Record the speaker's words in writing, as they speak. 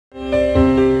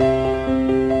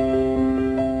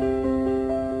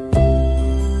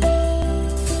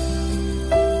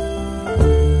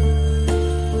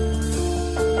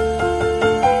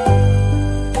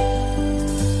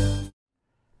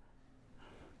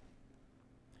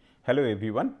Hello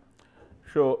everyone.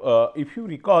 So, if you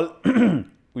recall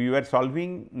we were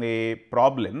solving a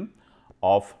problem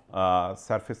of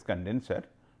surface condenser,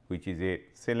 which is a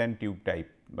cell and tube type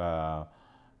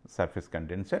surface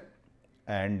condenser,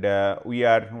 and we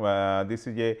are this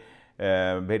is a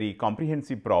very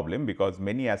comprehensive problem, because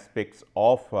many aspects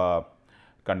of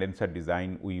condenser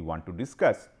design we want to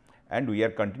discuss, and we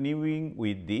are continuing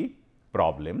with the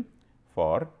problem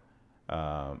for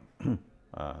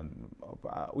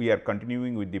we are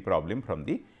continuing with the problem from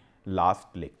the last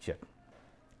lecture.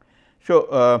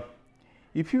 So,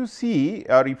 if you see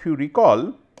or if you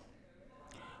recall,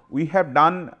 we have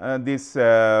done this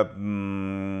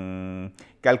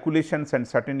calculations and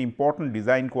certain important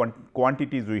design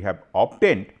quantities we have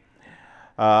obtained.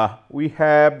 We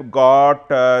have got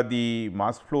the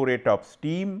mass flow rate of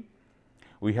steam,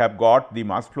 we have got the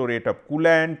mass flow rate of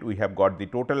coolant, we have got the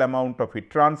total amount of heat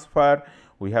transfer,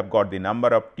 we have got the number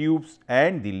of tubes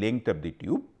and the length of the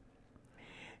tube.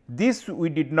 This we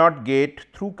did not get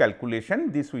through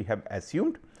calculation, this we have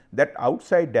assumed that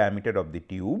outside diameter of the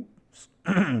tube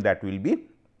that will be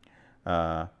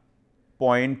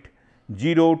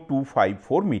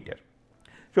 0.0254 meter.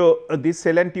 So, this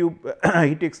cell and tube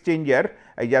heat exchanger,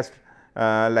 I just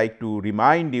like to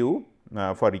remind you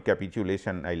for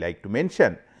recapitulation, I like to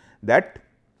mention that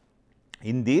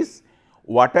in this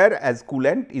water as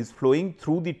coolant is flowing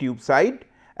through the tube side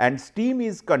and steam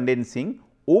is condensing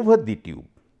over the tube,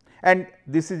 and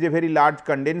this is a very large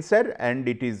condenser and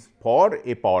it is for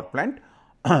a power plant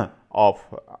of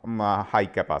high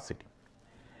capacity.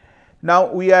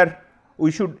 Now, we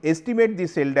should estimate the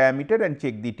cell diameter and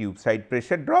check the tube side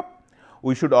pressure drop.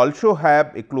 We should also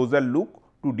have a closer look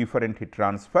to different heat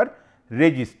transfer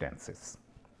resistances.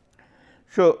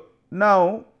 So,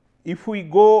 now if we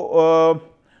go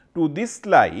to this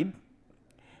slide,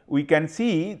 we can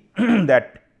see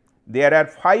that there are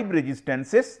 5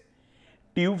 resistances.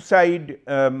 Tube side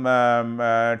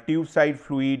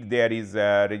fluid, there is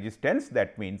resistance,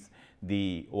 that means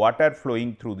the water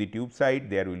flowing through the tube side,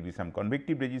 there will be some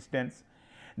convective resistance,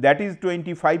 that is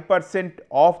 25%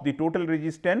 of the total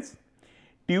resistance.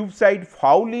 Tube side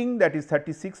fouling, that is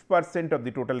 36% of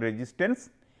the total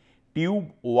resistance.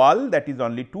 Tube wall, that is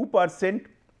only 2%.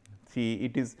 See,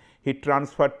 it is heat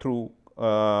transfer through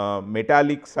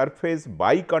metallic surface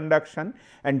by conduction,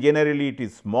 and generally it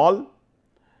is small.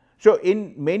 So,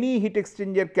 in many heat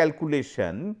exchanger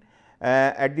calculation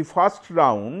at the first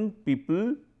round,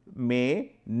 people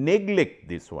may neglect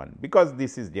this one, because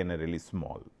this is generally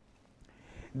small.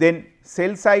 Then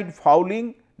cell side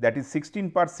fouling, that is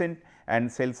 16%,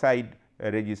 and cell side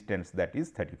resistance, that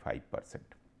is 35%.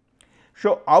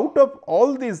 So, out of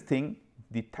all these things,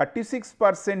 the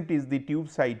 36% is the tube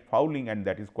side fouling, and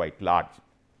that is quite large.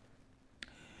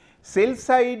 Cell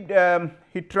side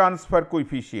heat transfer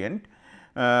coefficient,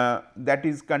 that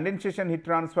is condensation heat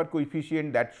transfer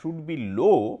coefficient, that should be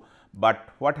low, but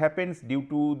what happens due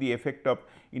to the effect of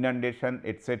inundation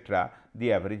etcetera,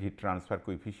 the average heat transfer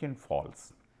coefficient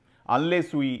falls,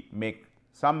 unless we make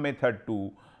some method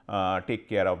to take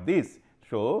care of this.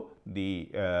 So, the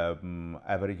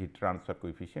average heat transfer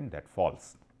coefficient that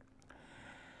falls.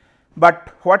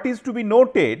 But what is to be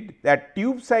noted, that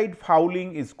tube side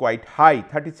fouling is quite high,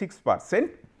 36%.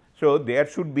 So, there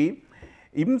should be,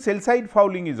 even cell side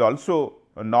fouling is also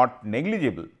not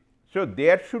negligible. So,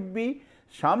 there should be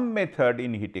some method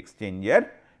in heat exchanger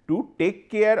to take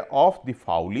care of the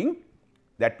fouling.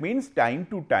 That means, time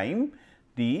to time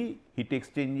the heat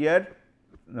exchanger,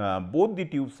 both the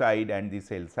tube side and the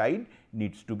cell side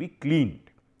needs to be cleaned,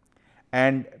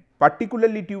 and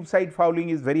particularly tube side fouling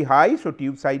is very high. So,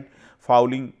 tube side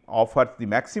fouling offers the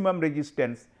maximum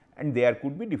resistance, and there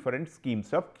could be different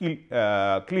schemes of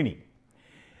cleaning.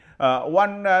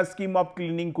 One scheme of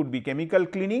cleaning could be chemical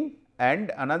cleaning,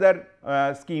 and another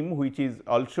scheme which is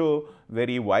also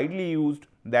very widely used,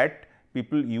 that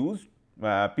people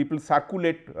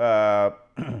circulate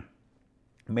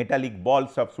metallic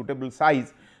balls of suitable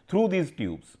size through these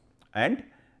tubes, and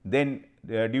then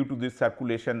due to this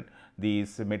circulation,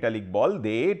 these metallic ball,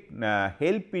 they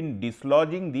help in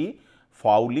dislodging the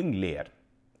fouling layer,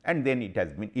 and then it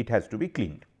has to be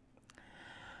cleaned.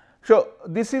 So,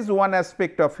 this is one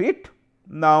aspect of it.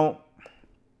 Now,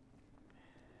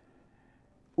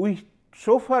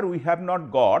 so far we have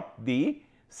not got the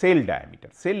cell diameter.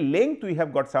 Cell length, we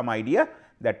have got some idea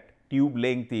that tube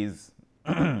length is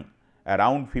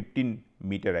around 15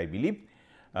 meter, I believe,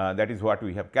 that is what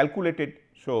we have calculated.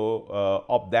 So,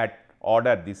 of that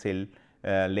order, the cell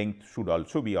length should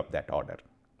also be of that order.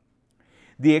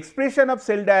 The expression of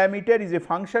cell diameter is a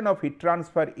function of heat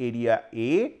transfer area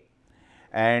A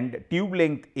and tube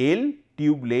length L.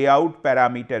 tube layout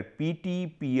parameter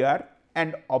PT, PR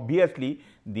and obviously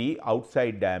the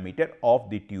outside diameter of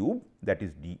the tube, that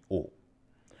is DO.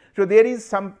 So, there is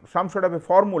some sort of a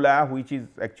formula which is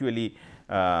actually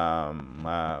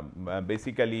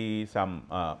basically some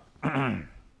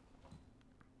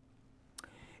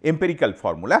empirical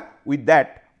formula. With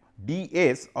that,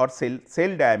 ds or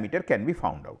cell diameter can be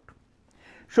found out.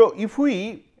 So, if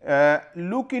we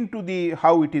look into the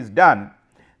how it is done,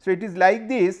 so it is like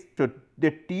this. So,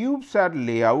 the tubes are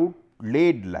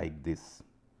laid like this.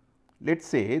 Let us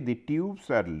say the tubes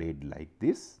are laid like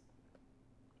this.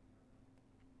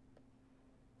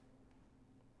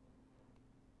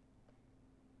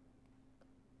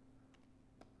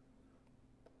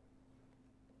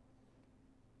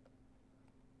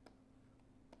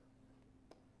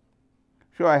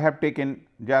 So, I have taken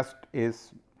just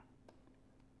as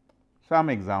some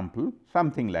example,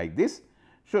 something like this.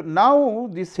 So, now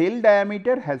the cell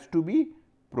diameter has to be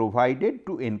provided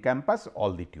to encompass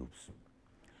all the tubes.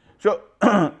 So,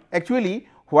 actually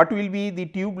what will be the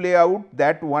tube layout,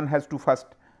 that one has to first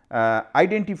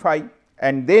identify,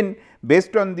 and then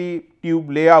based on the tube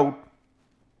layout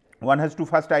one has to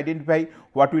first identify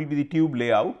what will be the tube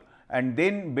layout, and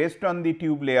then based on the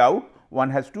tube layout one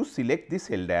has to select the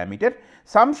cell diameter.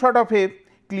 Some sort of a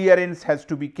clearance has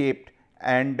to be kept,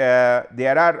 and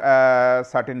there are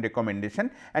certain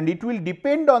recommendation, and it will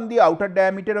depend on the outer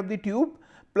diameter of the tube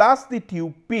plus the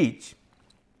tube pitch.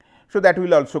 So, that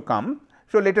will also come.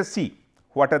 So, let us see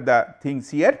what are the things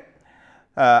here.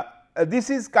 This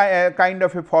is kind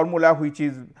of a formula which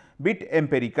is bit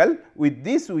empirical. With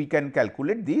this we can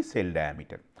calculate the cell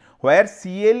diameter, where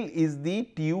CL is the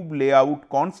tube layout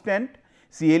constant.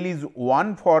 CL is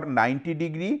 1 for 90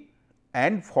 degree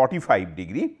and 45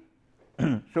 degree.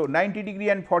 So, 90 degree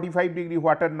and 45 degree,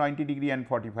 what are 90 degree and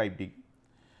 45 degree?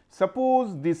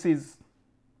 Suppose this is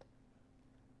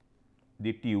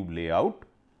the tube layout,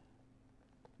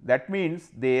 that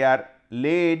means they are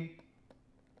laid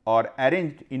or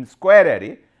arranged in square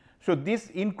array. So, this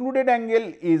included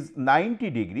angle is 90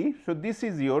 degree. So, this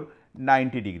is your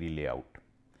 90 degree layout,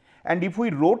 and if we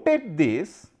rotate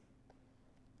this,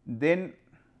 then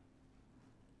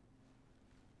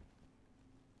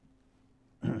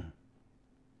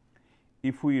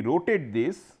if we rotate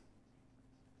this,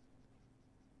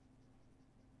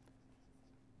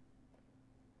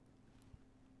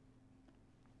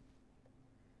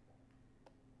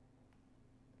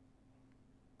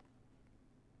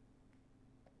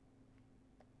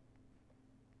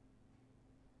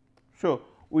 so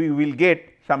we will get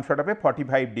some sort of a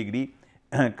 45 degree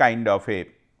kind of a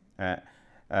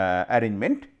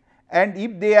arrangement, and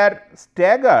if they are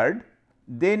staggered,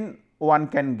 then one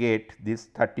can get this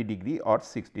 30 degree or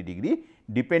 60 degree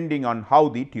depending on how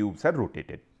the tubes are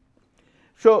rotated.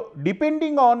 So,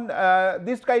 depending on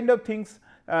this kind of things,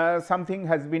 something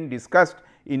has been discussed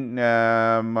in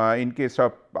case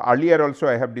of earlier also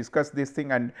I have discussed this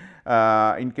thing, and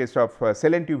in case of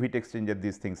cell and tube heat exchanger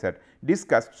these things are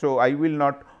discussed. So, I will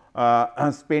not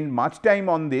spend much time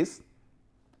on this.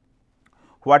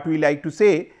 What we like to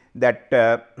say that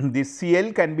this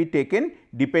CL can be taken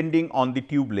depending on the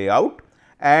tube layout,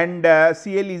 and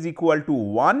CL is equal to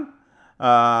 1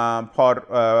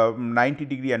 for 90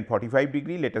 degree and 45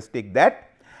 degree, let us take that,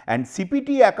 and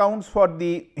CPT accounts for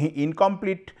the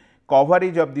incomplete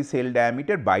coverage of the cell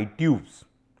diameter by tubes.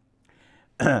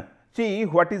 See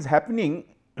what is happening,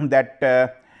 that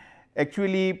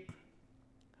actually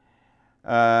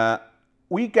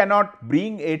we cannot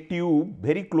bring a tube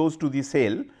very close to the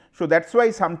cell. So, that is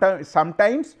why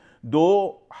sometimes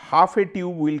though half a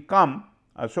tube will come,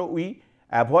 so we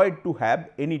avoid to have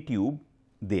any tube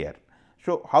there.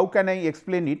 So, how can I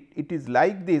explain it? It is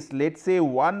like this, let us say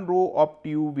one row of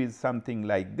tube is something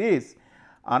like this,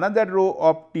 another row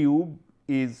of tube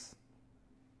is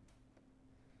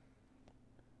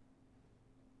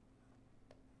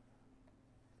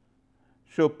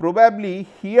so probably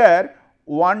here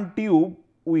one tube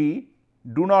we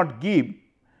do not give,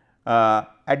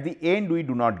 at the end we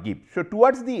do not give. So,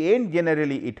 towards the end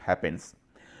generally it happens.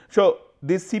 So,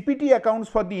 this CPT accounts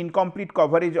for the incomplete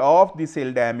coverage of the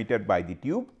cell diameter by the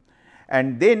tube,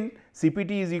 and then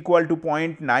CPT is equal to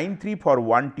 0.93 for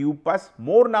one tube pass.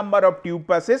 More number of tube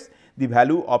passes, the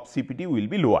value of CPT will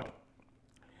be lower,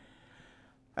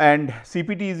 and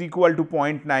CPT is equal to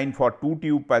 0.9 for 2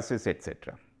 tube passes,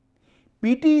 etc.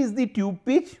 PT is the tube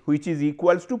pitch, which is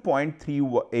equals to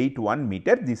 0.381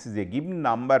 meter. This is a given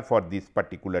number for this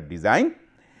particular design,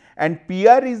 and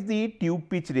PR is the tube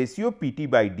pitch ratio PT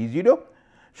by D0.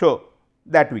 So,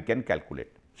 that we can calculate.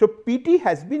 So, PT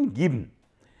has been given,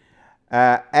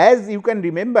 As you can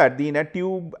remember, the inner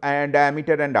tube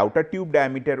diameter and outer tube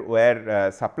diameter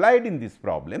were supplied in this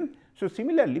problem. So,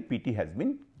 similarly PT has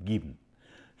been given.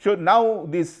 So, now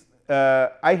this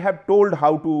I have told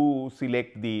how to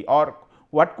select the, or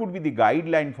what could be the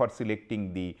guideline for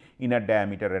selecting the inner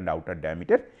diameter and outer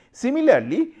diameter.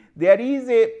 Similarly, there is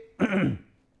a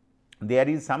there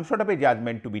is some sort of a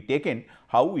judgment to be taken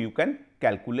how you can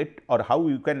calculate or how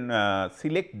you can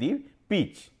select the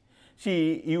pitch.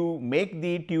 See, you make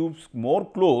the tubes more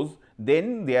close,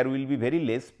 then there will be very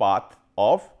less path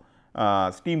of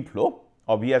steam flow.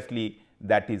 Obviously,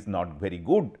 that is not very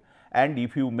good, and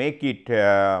if you make it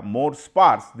more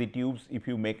sparse, the tubes, if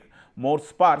you make more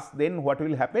sparse, then what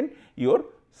will happen? Your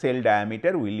cell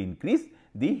diameter will increase,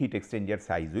 the heat exchanger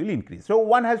size will increase. So,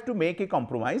 one has to make a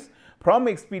compromise from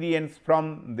experience,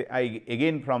 from the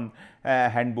again from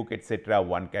handbook etc.,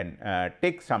 one can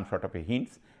take some sort of a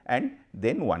hints and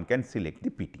then one can select the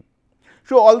PT.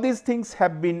 So, all these things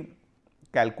have been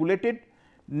calculated.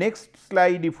 Next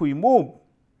slide, if we move,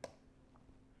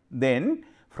 then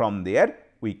from there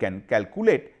we can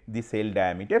calculate the cell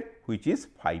diameter, which is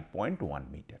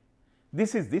 5.1 meter.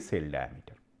 This is the cell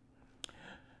diameter.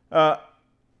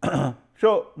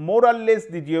 So, more or less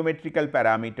the geometrical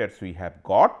parameters we have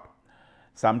got.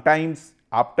 Sometimes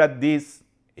after this,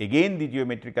 again the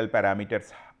geometrical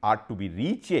parameters are to be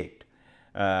rechecked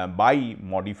by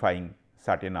modifying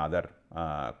certain other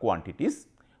quantities,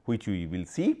 which we will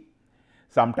see.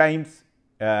 Sometimes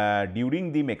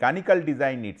during the mechanical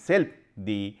design itself,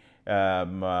 the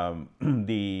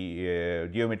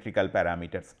geometrical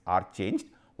parameters are changed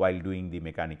while doing the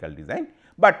mechanical design.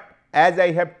 But as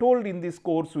I have told in this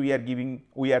course, we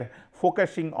are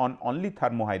focusing on only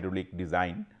thermohydraulic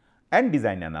design and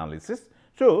design analysis.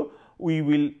 So, we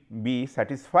will be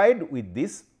satisfied with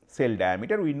this cell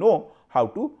diameter. We know how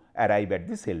to arrive at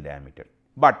the cell diameter,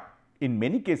 but in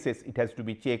many cases it has to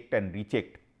be checked and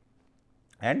rechecked,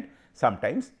 and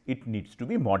sometimes it needs to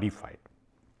be modified.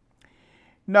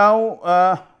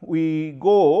 Now, we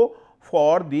go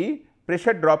for the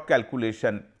pressure drop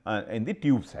calculation in the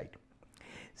tube side.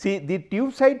 See, the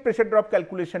tube side pressure drop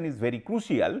calculation is very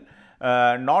crucial,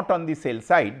 not on the cell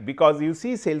side, because you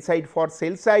see cell side, for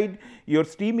cell side your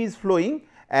steam is flowing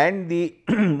and the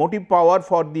motive power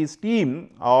for the steam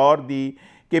or the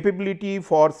capability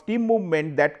for steam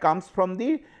movement, that comes from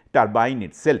the turbine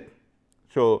itself.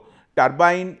 So,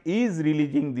 turbine is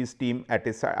releasing the steam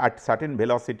at certain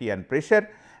velocity and pressure,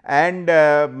 and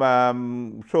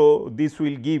so this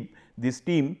will give the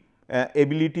steam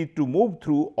ability to move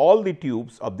through all the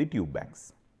tubes of the tube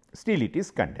banks. Still it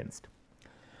is condensed.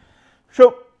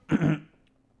 So,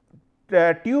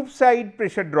 the tube side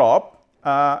pressure drop,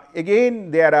 again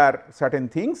there are certain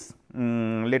things.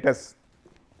 Let us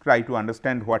try to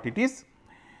understand what it is.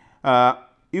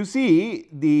 You see,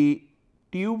 the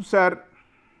tubes are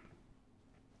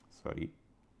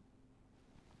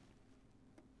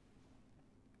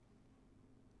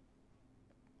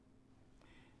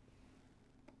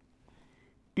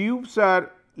tubes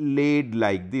are laid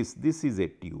like this. This is a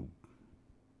tube,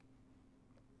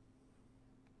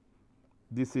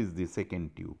 this is the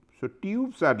second tube. So,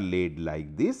 tubes are laid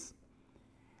like this,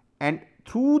 and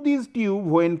through this tube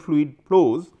when fluid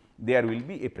flows, there will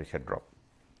be a pressure drop.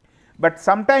 But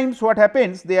sometimes what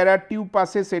happens, there are tube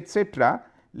passes etc.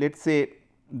 Let us say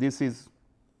this is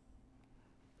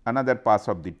another pass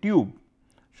of the tube.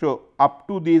 So, up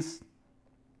to this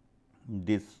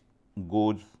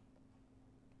goes,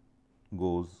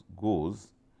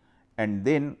 and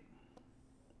then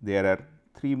there are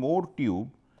 3 more tube.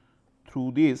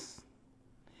 Through this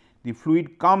the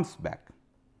fluid comes back,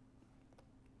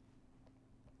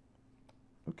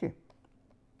 okay,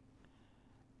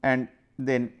 and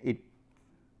then it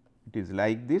is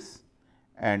like this,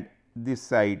 and this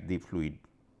side the fluid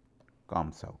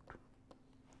comes out.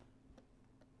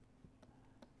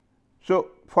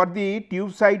 So, for the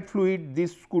tube side fluid,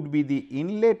 this could be the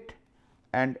inlet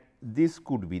and this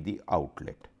could be the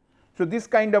outlet. So, this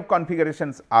kind of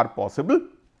configurations are possible,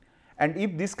 and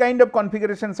if this kind of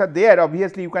configurations are there,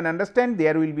 obviously you can understand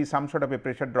there will be some sort of a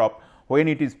pressure drop when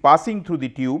it is passing through the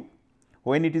tube.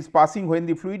 When it is passing, when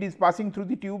the fluid is passing through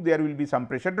the tube, there will be some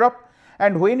pressure drop,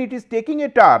 and when it is taking a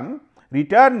turn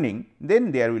returning,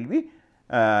 then there will be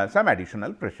some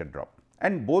additional pressure drop,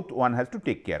 and both one has to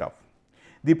take care of.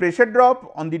 The pressure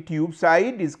drop on the tube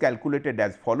side is calculated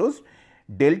as follows: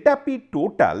 delta P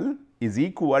total is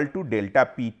equal to delta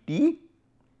P T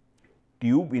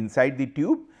tube inside the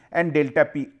tube and delta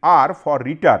P R for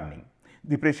returning.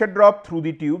 The pressure drop through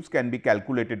the tubes can be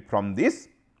calculated from this.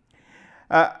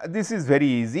 This is very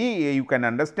easy, you can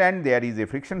understand there is a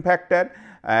friction factor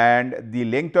and the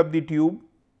length of the tube,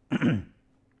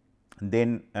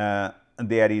 then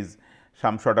there is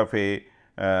some sort of a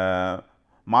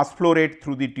mass flow rate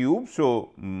through the tube.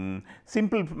 So,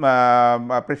 simple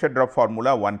pressure drop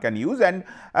formula one can use, and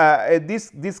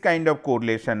this kind of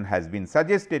correlation has been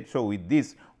suggested. So, with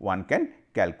this one can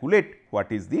calculate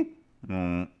what is the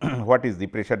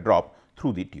pressure drop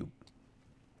through the tube.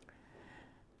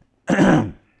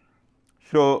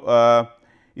 So,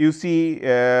 you see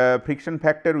friction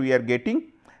factor we are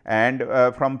getting, and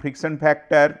from friction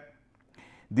factor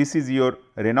this is your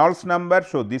Reynolds number.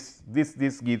 So, this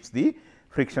gives the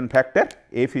friction factor,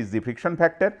 F is the friction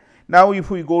factor. Now, if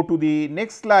we go to the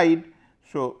next slide.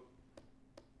 So,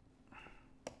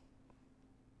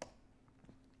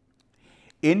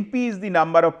 NP is the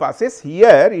number of passes,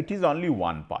 here it is only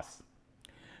one pass.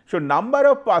 So, number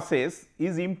of passes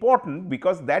is important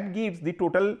because that gives the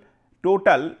total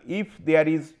if there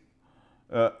is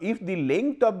if the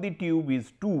length of the tube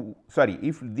is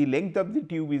if the length of the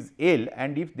tube is L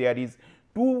and if there is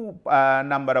 2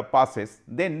 number of passes,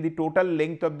 then the total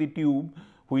length of the tube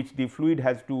which the fluid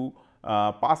has to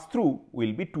pass through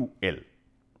will be 2 L.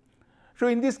 So,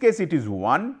 in this case it is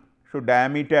 1. So,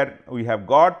 diameter we have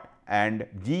got, and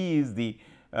G is the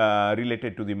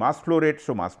related to the mass flow rate.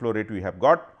 So, mass flow rate we have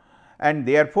got, and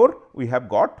therefore, we have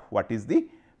got what is the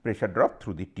pressure drop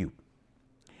through the tube.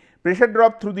 Pressure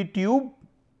drop through the tube,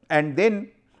 and then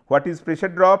what is pressure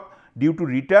drop due to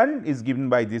return is given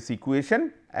by this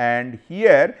equation, and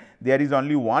here there is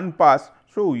only one pass.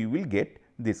 So, we will get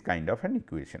this kind of an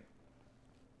equation.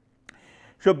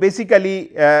 So,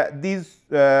 basically these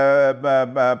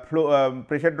pressure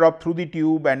drop through the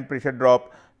tube and pressure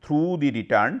drop through the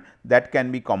return, that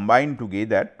can be combined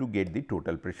together to get the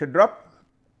total pressure drop.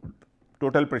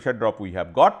 Total pressure drop we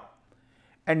have got,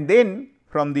 and then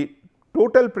from the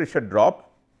total pressure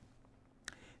drop,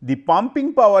 the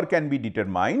pumping power can be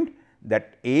determined,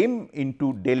 that M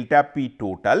into delta P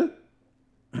total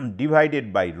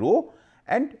divided by rho,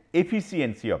 and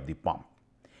efficiency of the pump.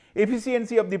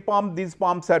 Efficiency of the pump, these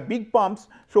pumps are big pumps.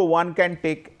 So, one can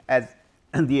take as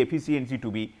the efficiency to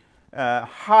be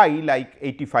high, like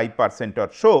 85%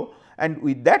 or so, and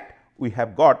with that we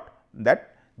have got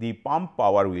that the pump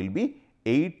power will be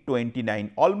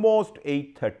 829, almost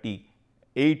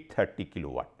 830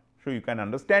 kilowatt. So, you can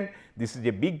understand this is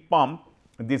a big pump.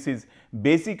 This is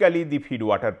basically the feed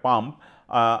water pump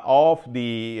of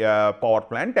the power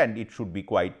plant, and it should be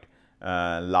quite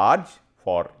large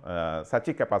for such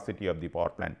a capacity of the power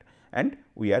plant, and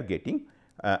we are getting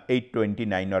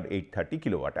 829 or 830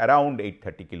 kilowatt, around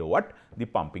 830 kilowatt the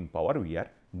pumping power we are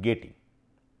getting.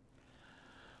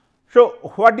 So,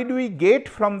 what did we get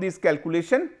from this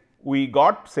calculation? We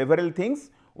got several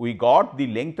things. We got the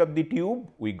length of the tube,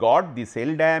 we got the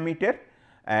cell diameter,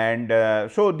 and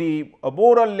so the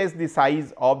more or less the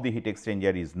size of the heat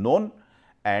exchanger is known,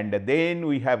 and then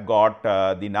we have got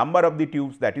the number of the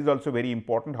tubes, that is also very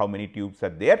important, how many tubes are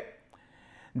there.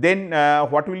 Then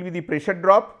what will be the pressure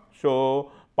drop?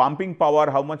 So, pumping power,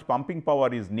 how much pumping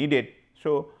power is needed.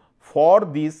 So, for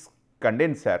this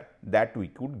condenser that we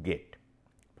could get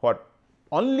for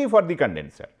only for the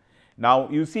condenser. Now,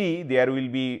 you see there will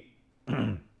be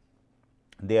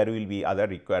other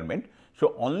requirement.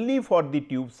 So, only for the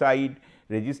tube side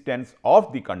resistance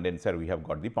of the condenser we have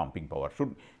got the pumping power.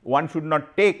 One should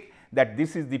not take that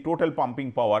this is the total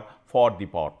pumping power for the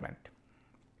power plant.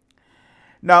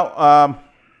 Now,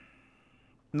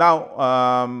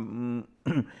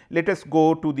 let us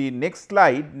go to the next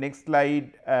slide. Next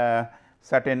slide,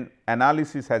 certain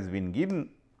analysis has been given.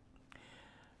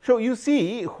 So, you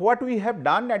see what we have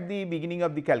done at the beginning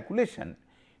of the calculation,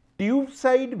 tube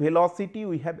side velocity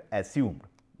we have assumed,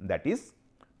 that is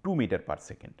 2 meter per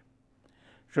second.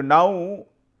 So, now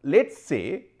let us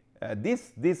say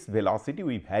this velocity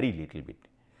we vary little bit.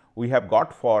 We have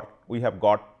got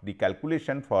the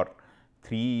calculation for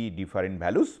 3 different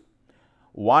values.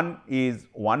 One is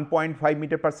 1.5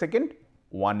 meter per second,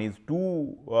 one is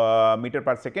 2 meter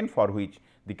per second, for which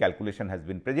the calculation has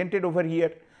been presented over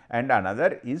here, and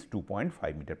another is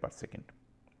 2.5 meter per second.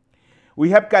 We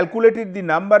have calculated the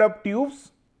number of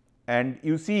tubes, and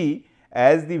you see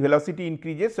as the velocity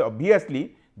increases,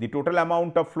 obviously the total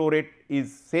amount of flow rate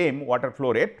is same, water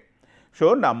flow rate.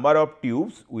 So, number of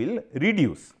tubes will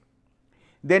reduce.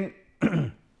 Then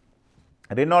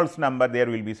Reynolds number, there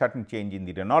will be certain change in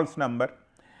the Reynolds number.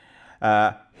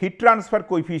 Heat transfer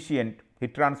coefficient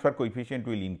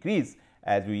will increase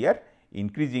as we are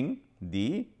increasing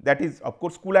the, that is of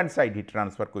course coolant side heat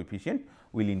transfer coefficient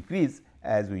will increase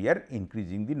as we are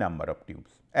increasing the number of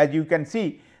tubes. As you can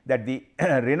see that the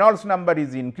Reynolds number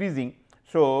is increasing.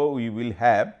 So, we will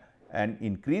have an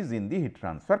increase in the heat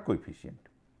transfer coefficient.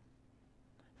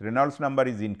 Reynolds number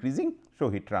is increasing. So,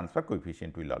 heat transfer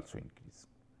coefficient will also increase.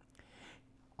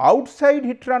 Outside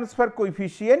heat transfer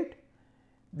coefficient,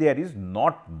 there is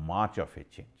not much of a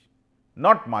change,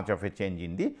 not much of a change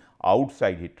in the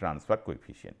outside heat transfer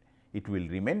coefficient. It will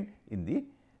remain in the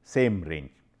same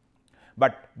range,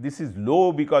 but this is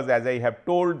low because as I have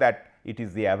told that it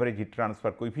is the average heat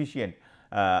transfer coefficient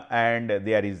and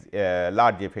there is a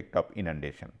large effect of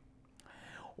inundation.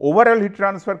 Overall heat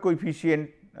transfer coefficient,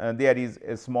 there is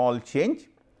a small change,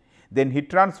 then heat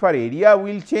transfer area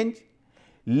will change,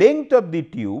 length of the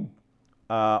tube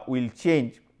will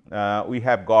change. We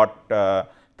have got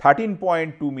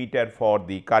 13.2 meter for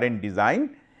the current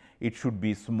design. It should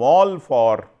be small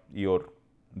for your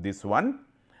this one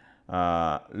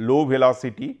low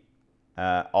velocity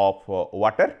of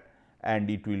water, and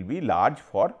it will be large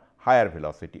for higher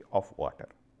velocity of water.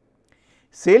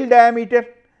 Cell diameter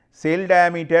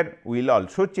will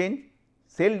also change.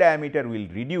 Cell diameter will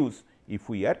reduce if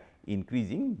we are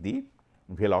increasing the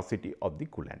velocity of the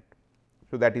coolant.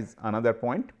 So, that is another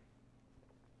point.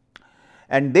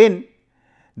 And then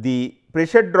the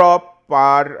pressure drop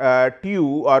per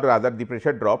tube, or rather the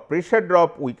pressure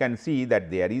drop we can see that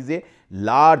there is a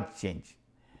large change.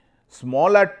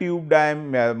 Smaller tube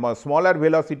diameter, smaller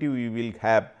velocity we will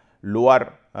have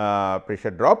lower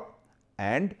pressure drop,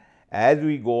 and as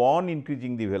we go on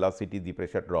increasing the velocity, the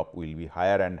pressure drop will be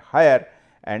higher and higher,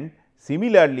 and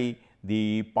similarly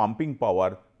the pumping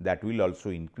power that will also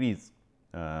increase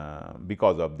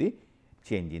because of the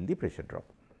change in the pressure drop.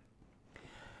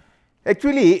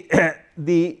 Actually,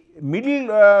 the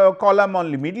middle column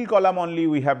only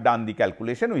we have done the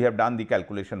calculation. We have done the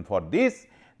calculation for this.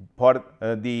 For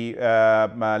the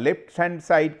left hand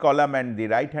side column and the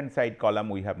right hand side column,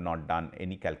 we have not done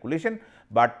any calculation,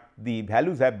 but the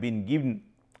values have been given.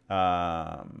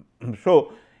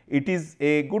 So, it is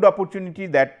a good opportunity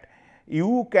that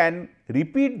you can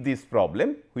repeat this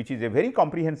problem, which is a very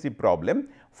comprehensive problem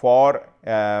for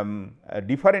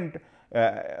different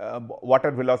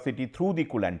water velocity through the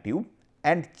coolant tube,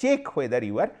 and check whether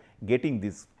you are getting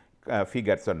these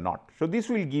figures or not. So, this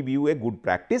will give you a good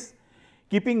practice.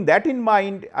 Keeping that in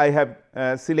mind, I have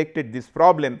selected this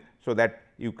problem, so that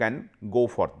you can go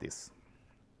for this.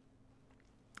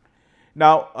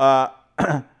 Now,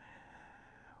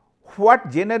 what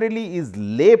generally is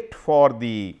left for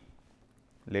the,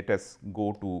 let us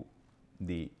go to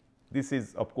the, this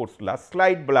is of course last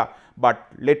slide, but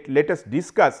let us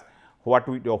discuss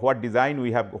what design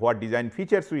we have, what design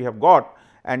features we have got,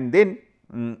 and then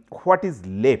what is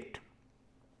left.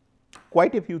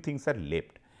 Quite a few things are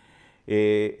left.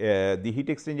 The heat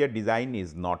exchanger design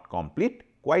is not complete,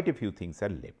 quite a few things are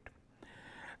left.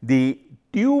 The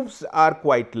tubes are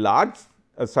quite large,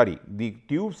 the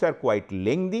tubes are quite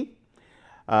lengthy.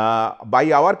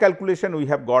 By our calculation, we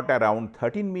have got around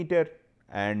 13 meter,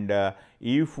 and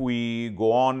if we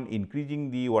go on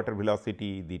increasing the water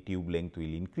velocity, the tube length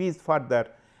will increase further,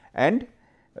 and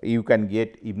you can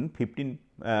get even 15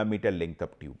 meter length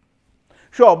of tube.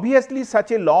 So, obviously,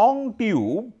 such a long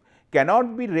tube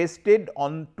cannot be rested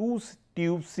on two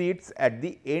tube seats at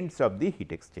the ends of the heat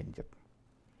exchanger.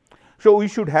 So, we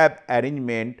should have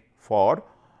arrangement for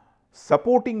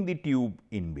supporting the tube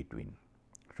in between.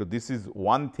 So, this is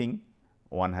one thing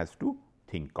one has to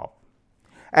think of,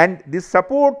 and this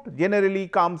support generally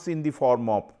comes in the form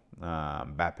of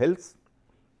baffles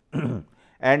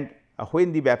and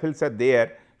when the baffles are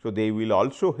there, so they will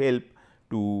also help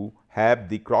to have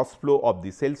the cross flow of the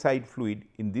cell side fluid,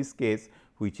 in this case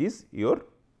which is your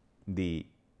the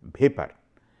vapor,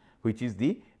 which is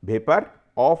the vapor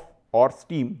of or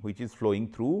steam which is flowing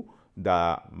through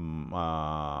the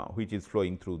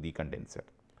condenser.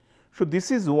 So,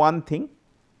 this is one thing.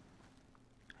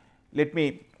 Let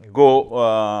me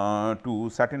go to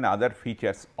certain other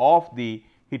features of the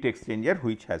heat exchanger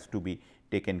which has to be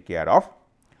taken care of.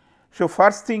 So,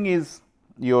 first thing is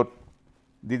your,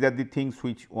 these are the things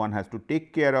which one has to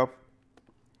take care of: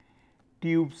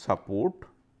 tube support,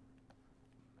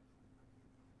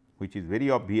 which is very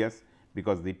obvious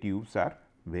because the tubes are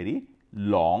very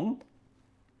long.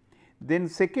 Then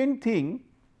second thing,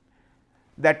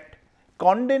 that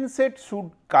condensate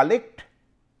should collect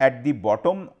at the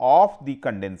bottom of the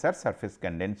condenser, surface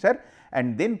condenser,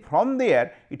 and then from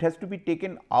there it has to be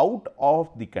taken out of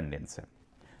the condenser.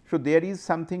 So, there is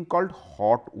something called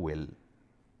hot well.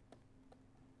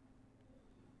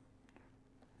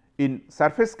 In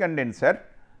surface condenser,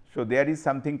 so there is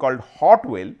something called hot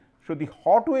well. So, the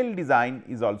hot well design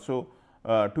is also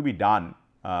to be done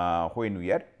when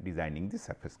we are designing the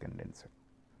surface condenser.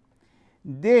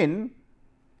 Then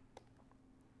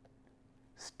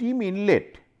steam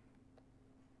inlet,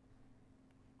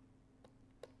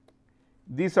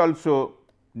 this also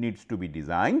needs to be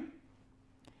designed.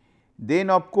 Then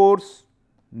of course,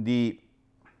 the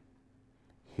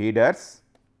headers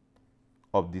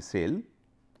of the cell,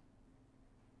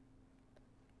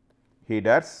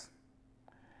 headers,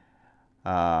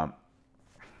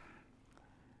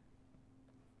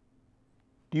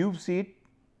 tube sheet,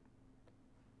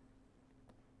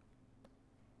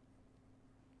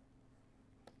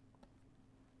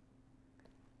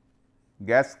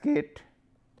 gasket,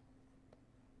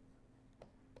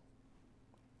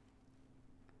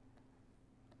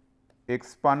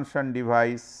 expansion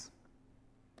device,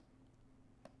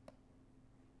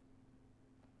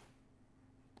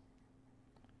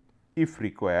 if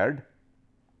required,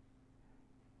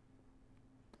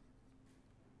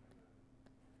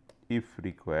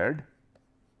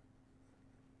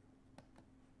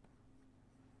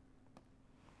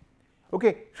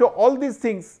 Okay. So, all these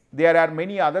things, there are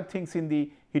many other things in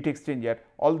the heat exchanger,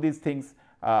 all these things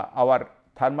our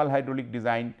thermal hydraulic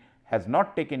design has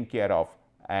not taken care of,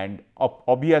 and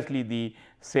obviously, the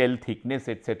cell thickness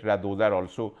etcetera, those are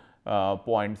also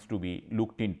points to be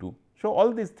looked into. So,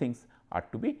 all these things are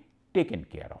to be taken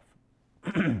care of.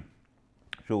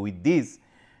 So, with this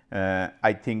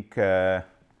I think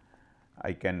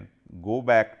I can go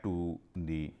back to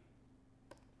the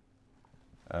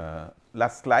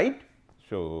last slide.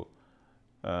 So,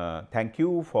 thank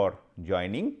you for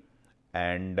joining,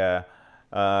 and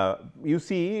you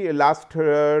see last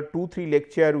 2-3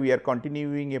 lecture we are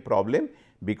continuing a problem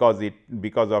because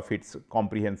of its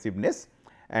comprehensiveness,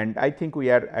 and I think we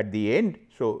are at the end.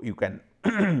 So, you can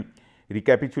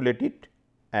recapitulate it,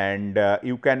 and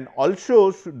you can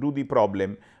also do the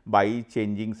problem by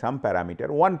changing some parameter.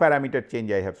 One parameter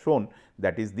change I have shown,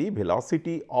 that is the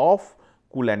velocity of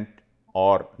coolant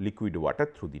or liquid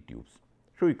water through the tubes.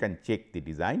 So, you can check the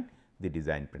design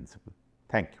principle.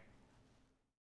 Thank you.